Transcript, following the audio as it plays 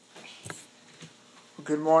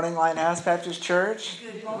Good morning, Lighthouse Baptist Church.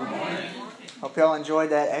 Good morning. Hope y'all enjoyed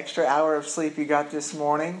that extra hour of sleep you got this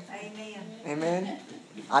morning. Amen. Amen.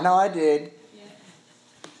 I know I did.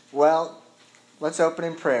 Well, let's open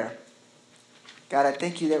in prayer. God, I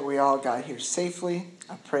thank you that we all got here safely.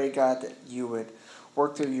 I pray, God, that you would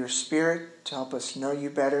work through your Spirit to help us know you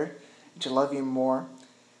better, to love you more.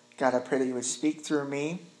 God, I pray that you would speak through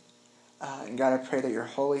me. And God, I pray that your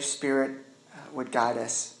Holy Spirit would guide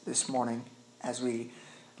us this morning as we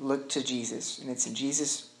look to Jesus. And it's in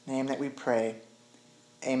Jesus' name that we pray.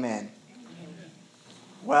 Amen.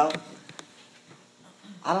 Well,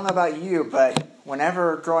 I don't know about you, but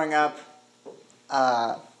whenever growing up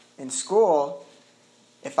in school,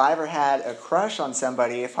 if I ever had a crush on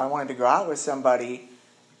somebody, if I wanted to go out with somebody,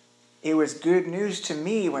 it was good news to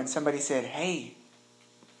me when somebody said, "Hey,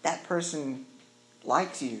 that person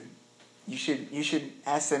likes you. You should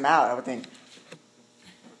ask them out." I would think,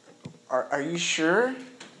 Are you sure?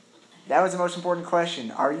 That was the most important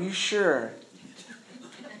question. Are you sure?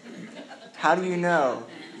 How do you know?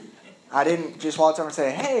 I didn't just walk up and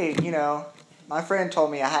say, "Hey, my friend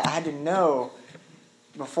told me." I had to know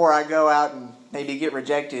before I go out and maybe get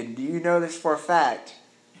rejected. Do you know this for a fact?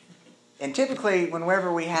 And typically,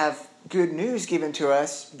 whenever we have good news given to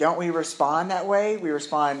us, don't we respond that way? We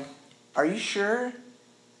respond, "Are you sure?"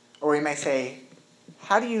 Or we may say,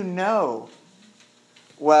 "How do you know?"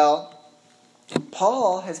 Well,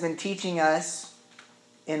 Paul has been teaching us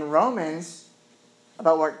in Romans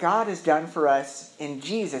about what God has done for us in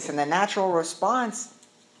Jesus. And the natural response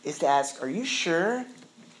is to ask, "Are you sure?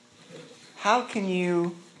 How can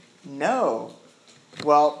you know?"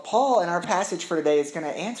 Well, Paul in our passage for today is going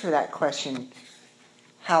to answer that question.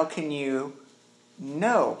 How can you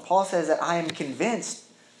know? Paul says that I am convinced.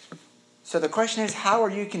 So the question is, how are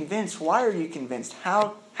you convinced? Why are you convinced?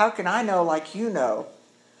 How can I know like you know?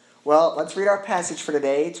 Well, let's read our passage for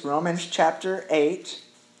today. It's Romans chapter 8,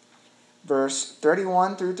 verse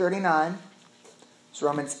 31 through 39. It's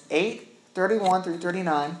Romans 8, 31 through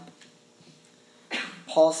 39.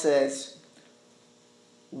 Paul says,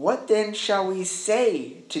 "What then shall we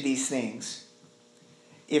say to these things?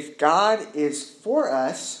 If God is for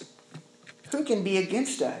us, who can be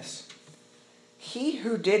against us? He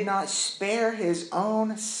who did not spare his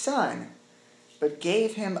own son, but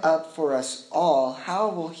gave him up for us all, how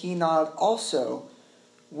will he not also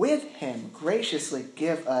with him graciously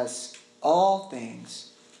give us all things?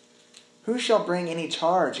 Who shall bring any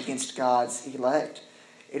charge against God's elect?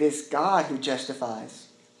 It is God who justifies.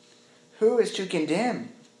 Who is to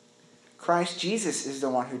condemn? Christ Jesus is the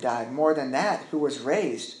one who died, more than that, who was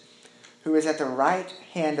raised, who is at the right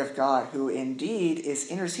hand of God, who indeed is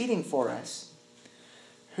interceding for us.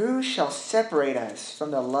 Who shall separate us from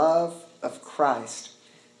the love of Christ?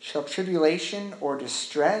 Shall tribulation or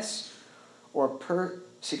distress or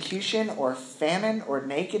persecution or famine or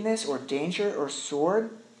nakedness or danger or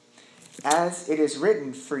sword? As it is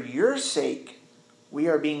written, for your sake we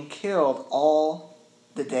are being killed all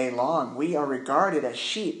the day long. We are regarded as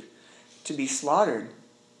sheep to be slaughtered.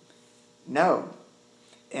 No,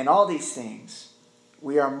 in all these things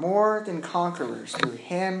we are more than conquerors through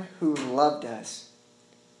him who loved us.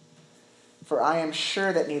 For I am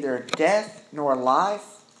sure that neither death, nor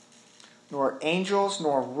life, nor angels,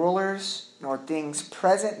 nor rulers, nor things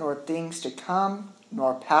present, nor things to come,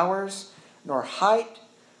 nor powers, nor height,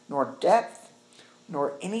 nor depth,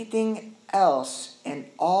 nor anything else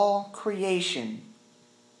in all creation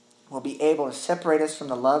will be able to separate us from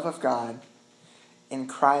the love of God in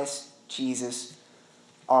Christ Jesus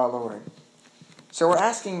our Lord." So we're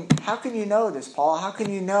asking, how can you know this, Paul? How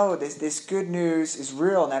can you know this good news is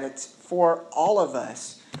real and that it's for all of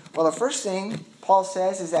us? Well, the first thing Paul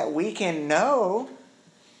says is that we can know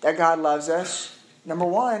that God loves us, number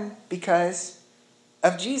one, because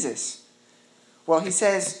of Jesus. Well, he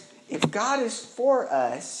says, if God is for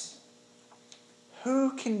us,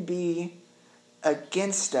 who can be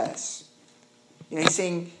against us? He's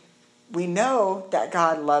saying we know that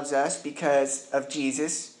God loves us because of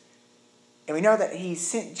Jesus. And we know that he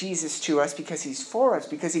sent Jesus to us because he's for us,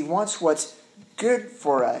 because he wants what's good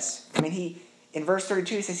for us. In verse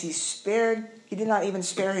 32, he says he did not even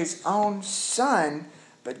spare his own son,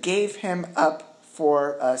 but gave him up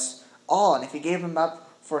for us all. And if he gave him up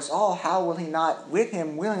for us all, how will he not with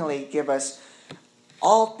him willingly give us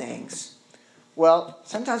all things? Well,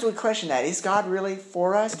 sometimes we question that. Is God really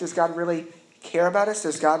for us? Does God really care about us?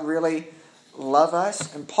 Does God really love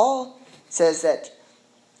us? And Paul says that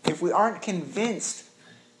if we aren't convinced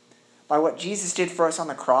by what Jesus did for us on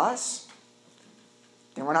the cross,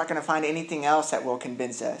 then we're not going to find anything else that will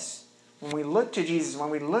convince us. When we look to Jesus, when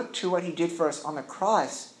we look to what he did for us on the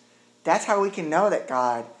cross, That's how we can know that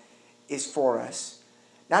God is for us.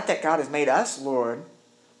 Not that God has made us Lord,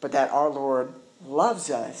 but that our Lord loves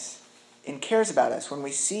us and cares about us. When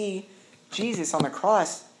we see Jesus on the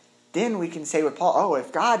cross, then we can say with Paul, oh,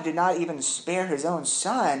 if God did not even spare his own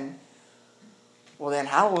son, well then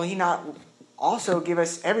how will he not also give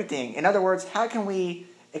us everything? In other words, how can we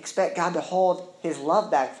expect God to hold his love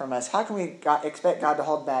back from us? How can we expect God to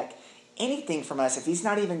hold back anything from us if he's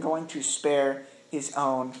not even going to spare his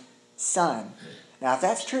own son? Now, if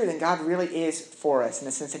that's true, then God really is for us in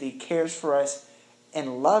the sense that he cares for us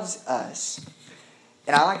and loves us.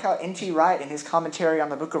 And I like how N.T. Wright, in his commentary on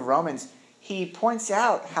the book of Romans, he points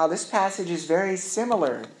out how this passage is very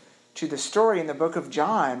similar to the story in the book of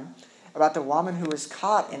John about the woman who was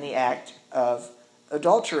caught in the act of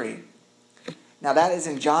adultery. Now, that is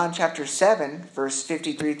in John chapter 7, verse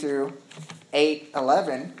 53 through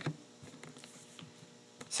 8:11.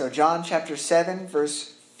 So John chapter 7,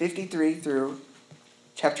 verse 53 through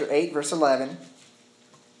chapter 8, verse 11.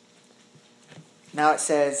 Now it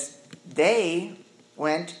says, they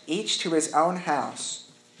went each to his own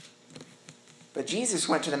house, but Jesus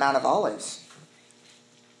went to the Mount of Olives.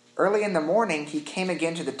 Early in the morning he came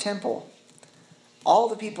again to the temple. All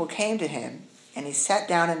the people came to him, and he sat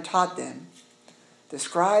down and taught them. The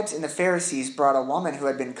scribes and the Pharisees brought a woman who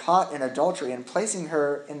had been caught in adultery, and placing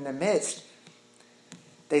her in the midst,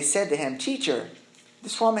 they said to him, Teacher,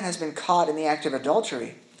 this woman has been caught in the act of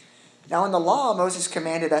adultery. Now in the law, Moses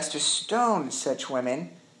commanded us to stone such women.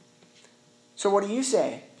 So what do you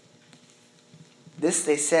say? This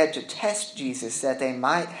they said to test Jesus, that they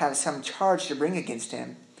might have some charge to bring against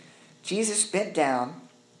him. Jesus bent down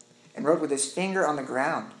and wrote with his finger on the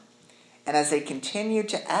ground. And as they continued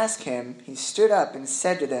to ask him, he stood up and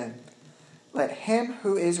said to them, Let him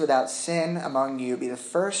who is without sin among you be the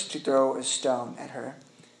first to throw a stone at her.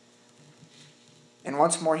 And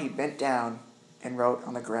once more he bent down and wrote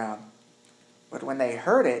on the ground. But when they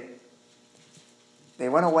heard it, they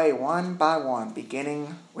went away one by one,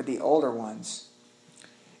 beginning with the older ones.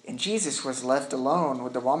 And Jesus was left alone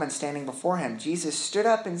with the woman standing before him. Jesus stood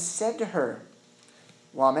up and said to her,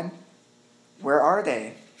 Woman, where are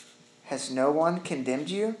they? Has no one condemned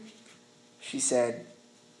you? She said,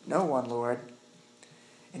 No one, Lord.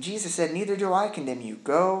 And Jesus said, Neither do I condemn you.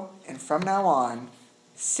 Go, and from now on,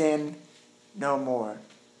 sin no more.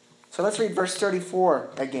 So let's read verse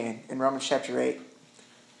 34 again in Romans chapter 8.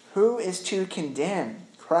 Who is to condemn?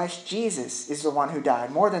 Christ Jesus is the one who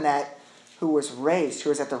died. More than that, who was raised,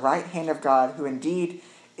 who is at the right hand of God, who indeed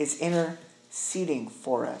is interceding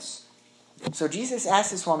for us. So Jesus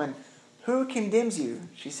asked this woman, Who condemns you?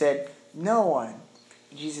 She said, No one.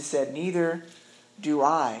 And Jesus said, Neither do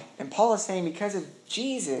I. And Paul is saying because of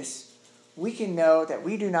Jesus, we can know that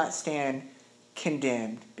we do not stand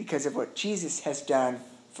condemned because of what Jesus has done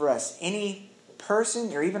for us. Any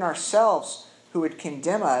person or even ourselves who would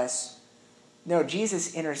condemn us, no,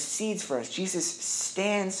 Jesus intercedes for us. Jesus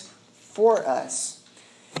stands for us.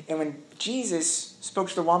 And when Jesus spoke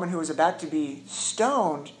to the woman who was about to be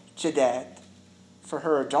stoned to death for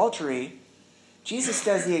her adultery, Jesus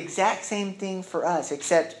does the exact same thing for us,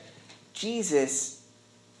 except Jesus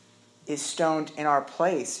is stoned in our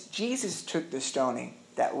place. Jesus took the stoning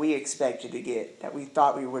that we expected to get, that we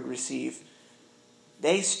thought we would receive.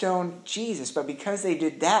 They stoned Jesus, but because they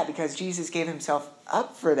did that, because Jesus gave himself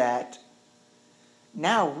up for that,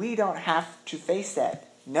 now we don't have to face that.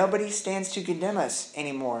 Nobody stands to condemn us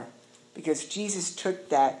anymore because Jesus took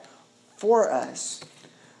that for us.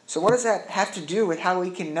 So what does that have to do with how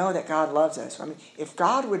we can know that God loves us? I mean, if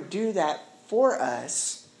God would do that for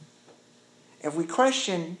us, if we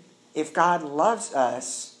question if God loves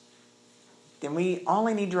us, then we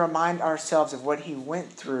only need to remind ourselves of what he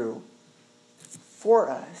went through for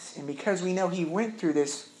us. And because we know he went through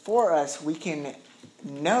this for us, we can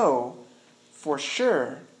know for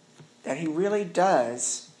sure that he really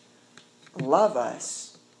does love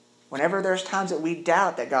us. Whenever there's times that we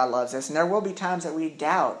doubt that God loves us, and there will be times that we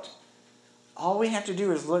doubt, all we have to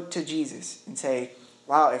do is look to Jesus and say,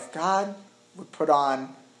 wow, if God would put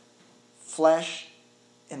on flesh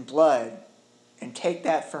and blood and take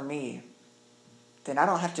that for me, then I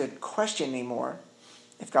don't have to question anymore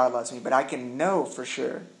if God loves me. But I can know for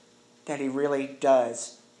sure that he really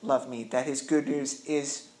does love me, that his good news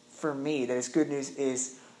is for me, that his good news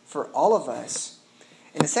is for all of us.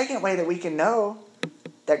 And the second way that we can know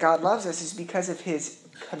that God loves us is because of his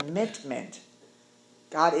commitment.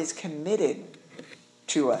 God is committed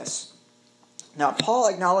to us. Now, Paul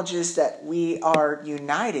acknowledges that we are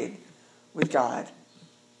united with God.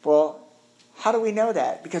 Well, how do we know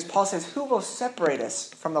that? Because Paul says, who will separate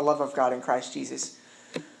us from the love of God in Christ Jesus?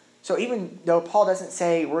 So even though Paul doesn't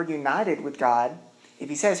say we're united with God, if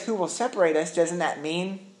he says who will separate us, doesn't that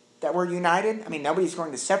mean that we're united? I mean, nobody's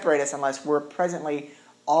going to separate us unless we're presently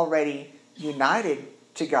already united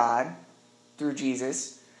to God through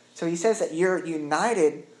Jesus. So he says that you're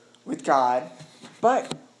united with God,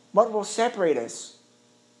 but what will separate us?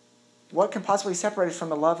 What can possibly separate us from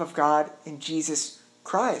the love of God in Jesus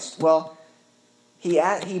Christ? Well,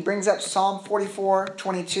 he brings up Psalm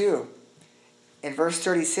 44:22. In verse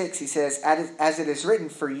 36, he says, "As it is written,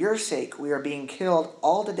 for your sake we are being killed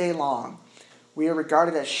all the day long. We are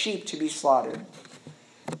regarded as sheep to be slaughtered."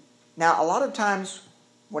 Now, a lot of times,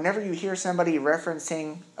 whenever you hear somebody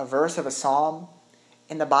referencing a verse of a psalm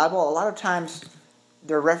in the Bible, a lot of times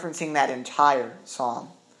they're referencing that entire psalm.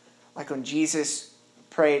 Like when Jesus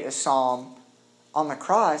prayed a psalm on the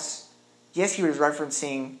cross, yes, he was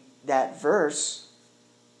referencing that verse,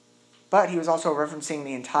 but he was also referencing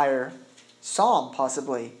the entire psalm,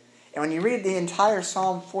 possibly. And when you read the entire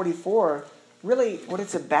Psalm 44, really what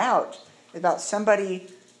it's about somebody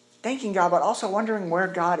thanking God, but also wondering where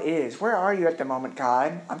God is. Where are you at the moment,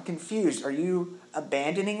 God? I'm confused. Are you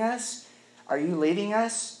abandoning us? Are you leaving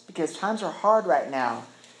us? Because times are hard right now.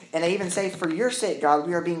 And they even say, for your sake, God,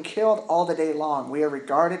 we are being killed all the day long. We are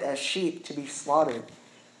regarded as sheep to be slaughtered.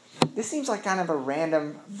 This seems like kind of a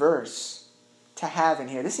random verse to have in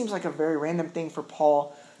here. This seems like a very random thing for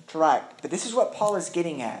Paul to write. But this is what Paul is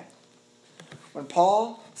getting at. When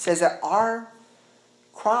Paul says that our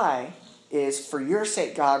cry is, for your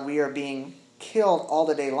sake, God, we are being killed all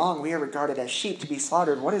the day long. We are regarded as sheep to be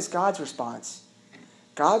slaughtered. What is God's response?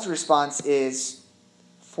 God's response is,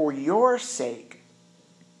 for your sake,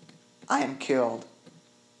 I am killed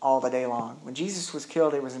all the day long. When Jesus was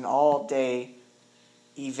killed, it was an all-day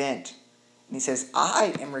event. And he says,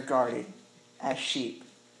 I am regarded as sheep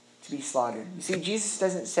to be slaughtered. You see, Jesus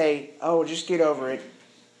doesn't say, oh, just get over it.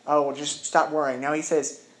 Oh, well, just stop worrying. No, he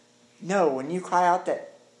says, no, when you cry out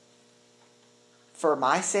that for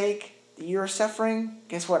my sake that you're suffering,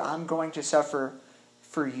 guess what? I'm going to suffer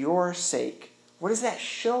for your sake. What does that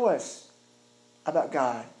show us about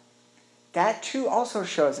God? That too also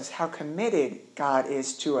shows us how committed God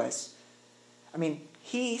is to us. I mean,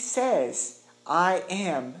 he says, I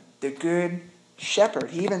am the good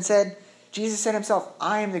shepherd. He even said, Jesus said himself,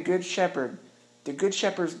 I am the good shepherd. The good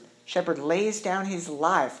shepherd lays down his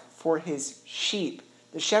life for his sheep.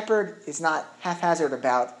 The shepherd is not haphazard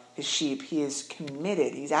about his sheep. He is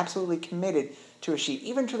committed. He's absolutely committed to his sheep,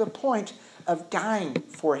 even to the point of dying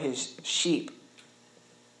for his sheep.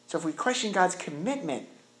 So if we question God's commitment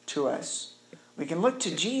to us, we can look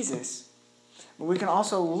to Jesus, but we can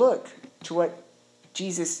also look to what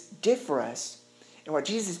Jesus did for us. And what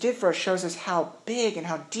Jesus did for us shows us how big and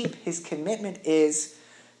how deep his commitment is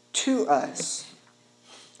to us.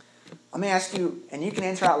 Let me ask you, and you can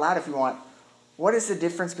answer out loud if you want, what is the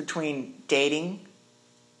difference between dating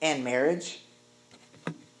and marriage?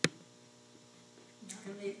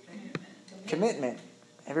 Commitment.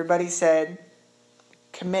 Everybody said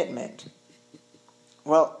commitment.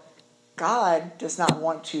 Well, God does not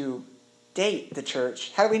want to date the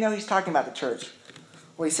church. How do we know he's talking about the church?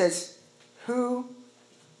 Well, he says, who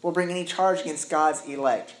will bring any charge against God's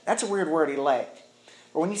elect? That's a weird word, elect.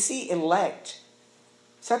 But when you see elect,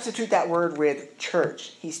 substitute that word with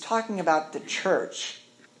church. He's talking about the church.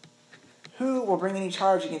 Who will bring any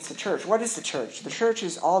charge against the church? What is the church? The church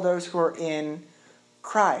is all those who are in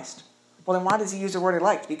Christ. Well, then why does he use the word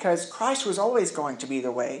elect? Because Christ was always going to be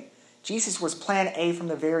the way. Jesus was plan A from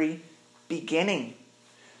the very beginning.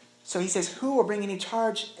 So he says, who will bring any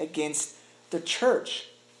charge against the church?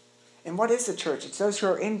 And what is the church? It's those who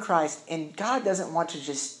are in Christ. And God doesn't want to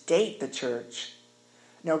just date the church.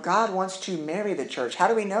 No, God wants to marry the church. How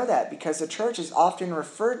do we know that? Because the church is often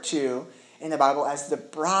referred to in the Bible as the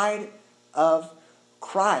bride of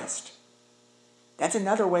Christ. That's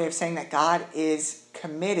another way of saying that God is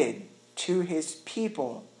committed to his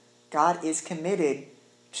people. God is committed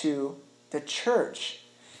to the church.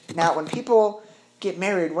 Now, when people get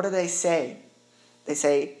married, what do they say? They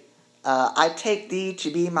say, I take thee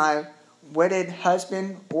to be my wedded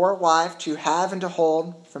husband or wife, to have and to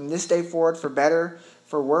hold from this day forward, for better,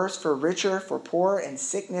 for worse, for richer, for poor, in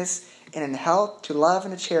sickness and in health, to love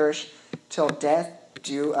and to cherish, till death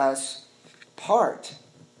do us part.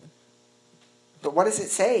 But what does it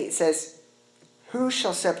say? It says, who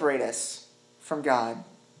shall separate us from God,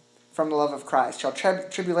 from the love of Christ? Shall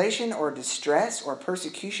tribulation or distress or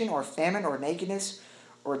persecution or famine or nakedness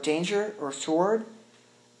or danger or sword?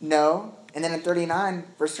 No. And then in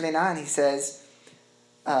verse 39, he says,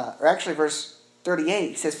 verse 38,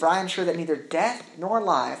 he says, for I am sure that neither death nor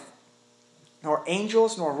life, nor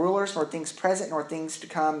angels, nor rulers, nor things present, nor things to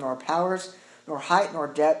come, nor powers, nor height, nor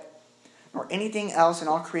depth, nor anything else in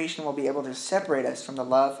all creation will be able to separate us from the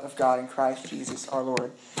love of God in Christ Jesus our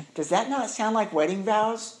Lord. Does that not sound like wedding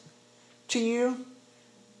vows to you?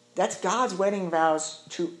 That's God's wedding vows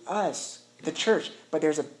to us, the church. But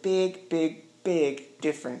there's a big, big, big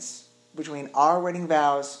difference between our wedding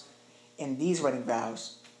vows and these wedding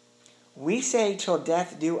vows. We say, till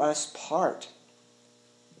death do us part.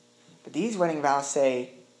 But these wedding vows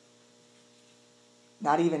say,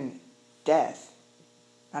 not even death,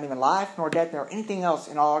 not even life, nor death, nor anything else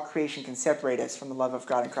in all creation can separate us from the love of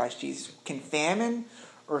God in Christ Jesus. Can famine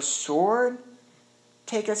or sword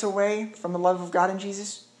take us away from the love of God in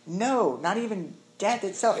Jesus? No, not even death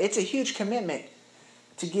itself. It's a huge commitment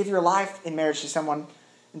to give your life in marriage to someone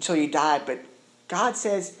until you die. But God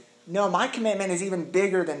says, no, my commitment is even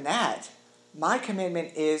bigger than that. My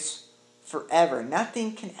commitment is forever.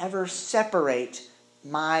 Nothing can ever separate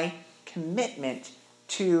my commitment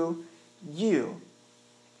to you.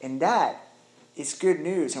 And that is good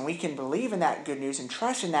news. And we can believe in that good news and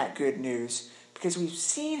trust in that good news because we've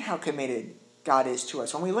seen how committed God is to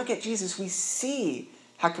us. When we look at Jesus, we see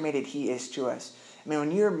how committed He is to us. I mean,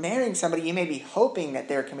 when you're marrying somebody, you may be hoping that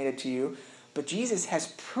they're committed to you, but Jesus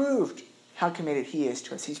has proved how committed He is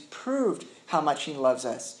to us. He's proved how much He loves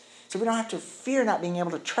us. So we don't have to fear not being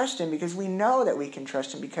able to trust Him because we know that we can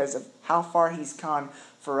trust Him because of how far He's gone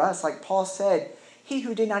for us. Like Paul said, He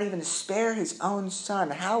who did not even spare His own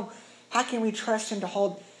Son, how can we trust Him to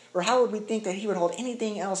hold, or how would we think that He would hold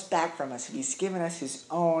anything else back from us if He's given us His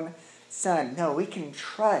own Son? No, we can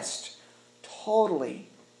trust totally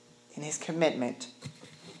in His commitment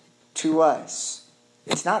to us.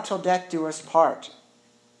 It's not till death do us part.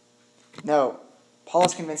 No, Paul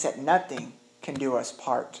is convinced that nothing can do us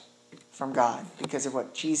part from God because of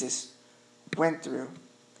what Jesus went through.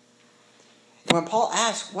 And when Paul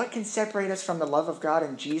asks, what can separate us from the love of God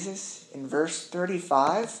in Jesus, in verse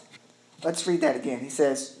 35, let's read that again. He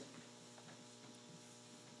says,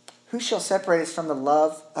 who shall separate us from the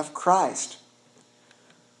love of Christ?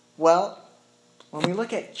 Well, when we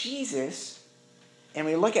look at Jesus, and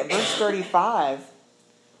we look at verse 35,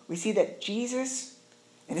 we see that Jesus,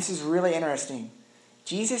 and this is really interesting,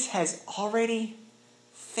 Jesus has already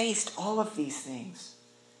faced all of these things.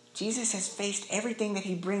 Jesus has faced everything that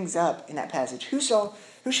He brings up in that passage. Who shall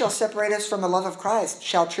separate us from the love of Christ?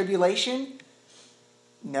 Shall tribulation?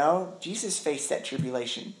 No, Jesus faced that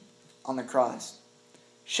tribulation on the cross.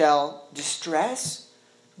 Shall distress?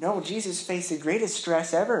 No, Jesus faced the greatest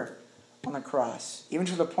stress ever on the cross, even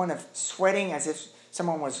to the point of sweating as if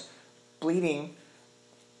someone was bleeding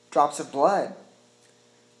drops of blood.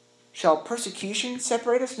 Shall persecution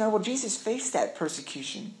separate us? No, well, Jesus faced that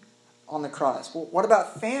persecution on the cross. Well, what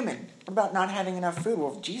about famine? What about not having enough food?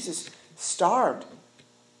 Well, Jesus starved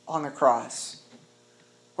on the cross.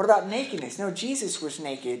 What about nakedness? No, Jesus was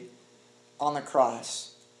naked on the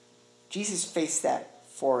cross. Jesus faced that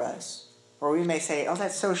for us. Or we may say, oh,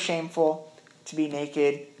 that's so shameful to be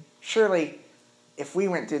naked. Surely, if we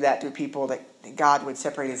went through that through people, that God would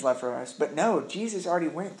separate His love from us. But no, Jesus already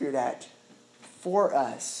went through that for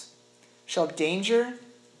us. Shall danger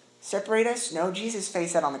separate us? No, Jesus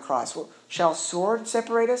faced that on the cross. Well, shall sword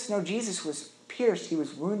separate us? No, Jesus was pierced. He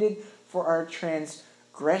was wounded for our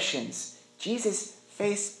transgressions. Jesus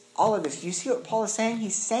faced all of this. Do you see what Paul is saying?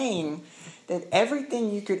 He's saying that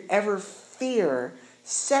everything you could ever fear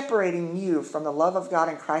separating you from the love of God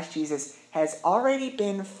in Christ Jesus has already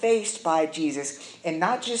been faced by Jesus. And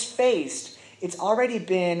not just faced, it's already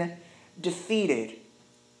been defeated.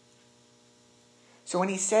 So when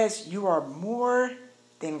he says you are more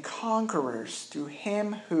than conquerors through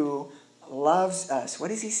Him who loves us,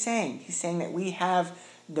 what is he saying? He's saying that we have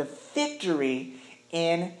the victory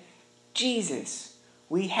in Jesus.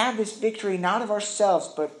 We have this victory not of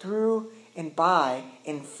ourselves, but through and by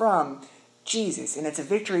and from Jesus. And it's a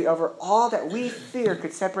victory over all that we fear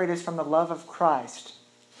could separate us from the love of Christ.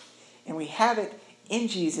 And we have it in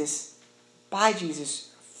Jesus, by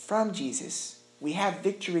Jesus, from Jesus. We have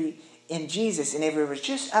victory in Jesus. And if it was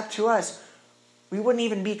just up to us, we wouldn't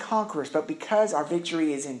even be conquerors. But because our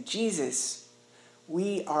victory is in Jesus,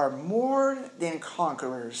 we are more than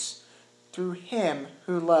conquerors through Him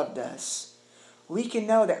who loved us. We can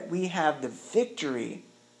know that we have the victory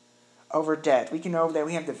over death. We can know that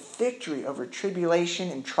we have the victory over tribulation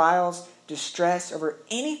and trials, distress, over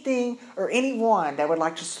anything or anyone that would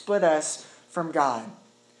like to split us from God.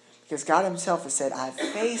 Because God Himself has said, I've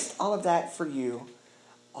faced all of that for you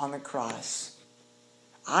on the cross.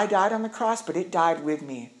 I died on the cross, but it died with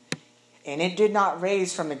me. And it did not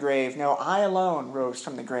raise from the grave. No, I alone rose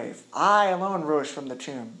from the grave. I alone rose from the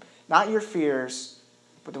tomb. not your fears,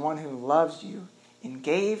 but the one who loves you and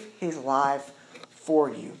gave his life for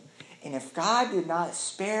you. And if God did not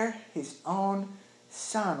spare his own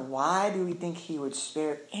Son, why do we think he would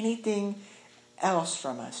spare anything else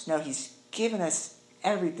from us? No, he's given us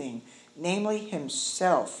everything, namely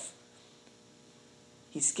himself.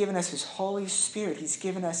 He's given us his Holy Spirit. He's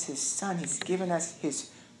given us his Son. He's given us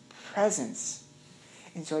his presence.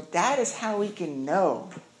 And so that is how we can know.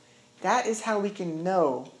 That is how we can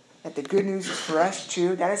know that the good news is for us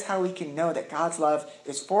too. That is how we can know that God's love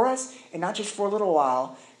is for us and not just for a little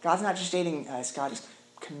while. God's not just dating us. God is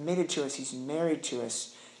committed to us. He's married to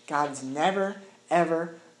us. God is never,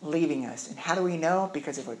 ever leaving us. And how do we know?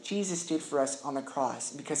 Because of what Jesus did for us on the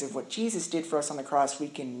cross. Because of what Jesus did for us on the cross, we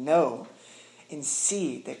can know and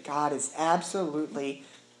see that God is absolutely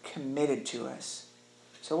committed to us.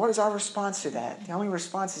 So what is our response to that? The only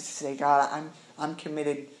response is to say, God, I'm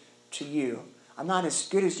committed to you. I'm not as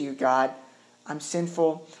good as you, God. I'm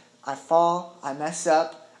sinful. I fall. I mess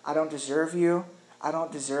up. I don't deserve you. I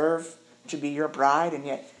don't deserve to be your bride.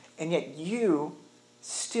 And yet you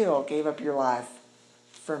still gave up your life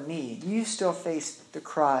for me. You still faced the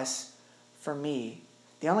cross for me.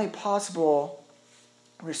 The only possible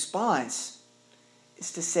response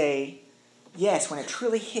is to say, yes, when it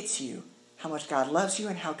truly hits you, how much God loves you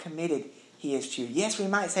and how committed he is to you. Yes, we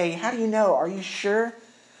might say, how do you know? Are you sure?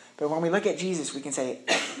 But when we look at Jesus, we can say,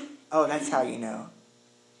 oh, that's how you know.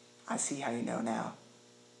 I see how you know now.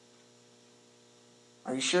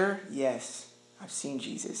 Are you sure? Yes, I've seen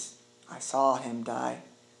Jesus. I saw him die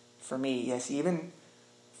for me. Yes, even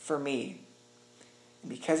for me. And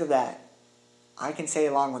because of that, I can say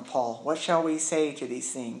along with Paul, what shall we say to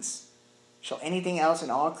these things? Shall anything else in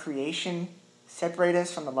all creation separate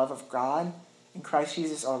us from the love of God in Christ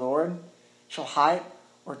Jesus our Lord? Shall height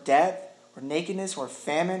or depth or nakedness or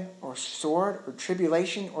famine or sword or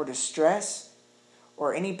tribulation or distress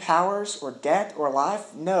or any powers or death or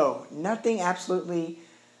life? No, nothing, absolutely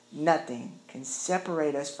nothing can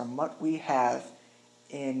separate us from what we have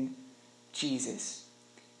in Jesus.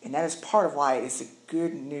 And that is part of why it's the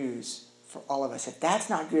good news for all of us. If that's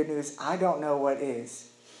not good news, I don't know what is.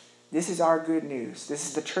 This is our good news. This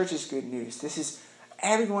is the church's good news. This is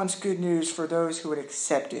everyone's good news for those who would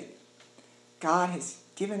accept it. God has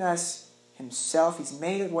given us himself. He's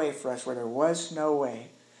made a way for us where there was no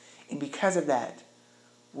way. And because of that,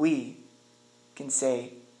 we can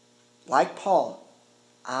say, like Paul,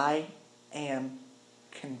 I am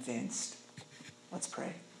convinced. Let's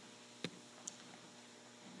pray.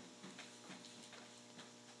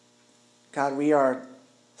 God, we are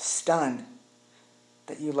stunned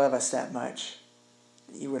that you love us that much,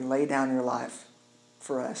 that you would lay down your life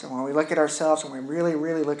for us. And when we look at ourselves, when we really,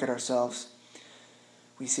 really look at ourselves,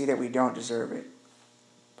 we see that we don't deserve it.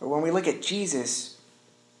 But when we look at Jesus,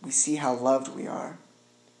 we see how loved we are.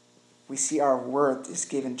 We see our worth is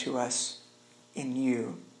given to us in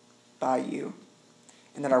you, by you,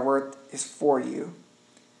 and that our worth is for you.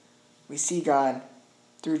 We see, God,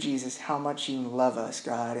 through Jesus, how much you love us,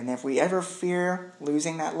 God. And if we ever fear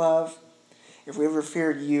losing that love, if we ever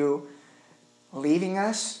fear you leaving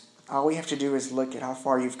us, all we have to do is look at how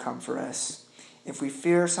far you've come for us. If we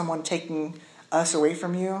fear someone taking us away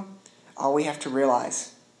from you, all we have to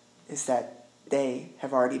realize is that they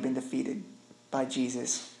have already been defeated by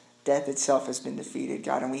Jesus. Death itself has been defeated,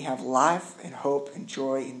 God, and we have life and hope and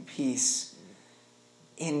joy and peace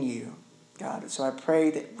in you, God. So I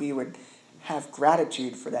pray that we would have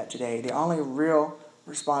gratitude for that today. The only real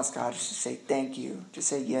response, God, is to say thank you, to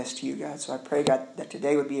say yes to you, God. So I pray, God, that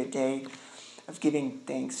today would be a day of giving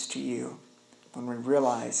thanks to you when we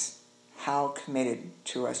realize how committed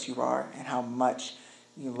to us you are and how much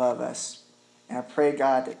you love us. And I pray,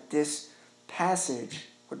 God, that this passage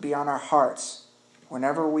would be on our hearts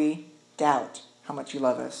whenever we doubt how much you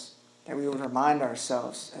love us, that we would remind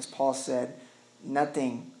ourselves, as Paul said,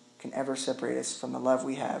 nothing can ever separate us from the love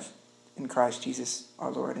we have in Christ Jesus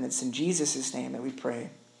our Lord. And it's in Jesus' name that we pray.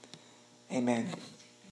 Amen.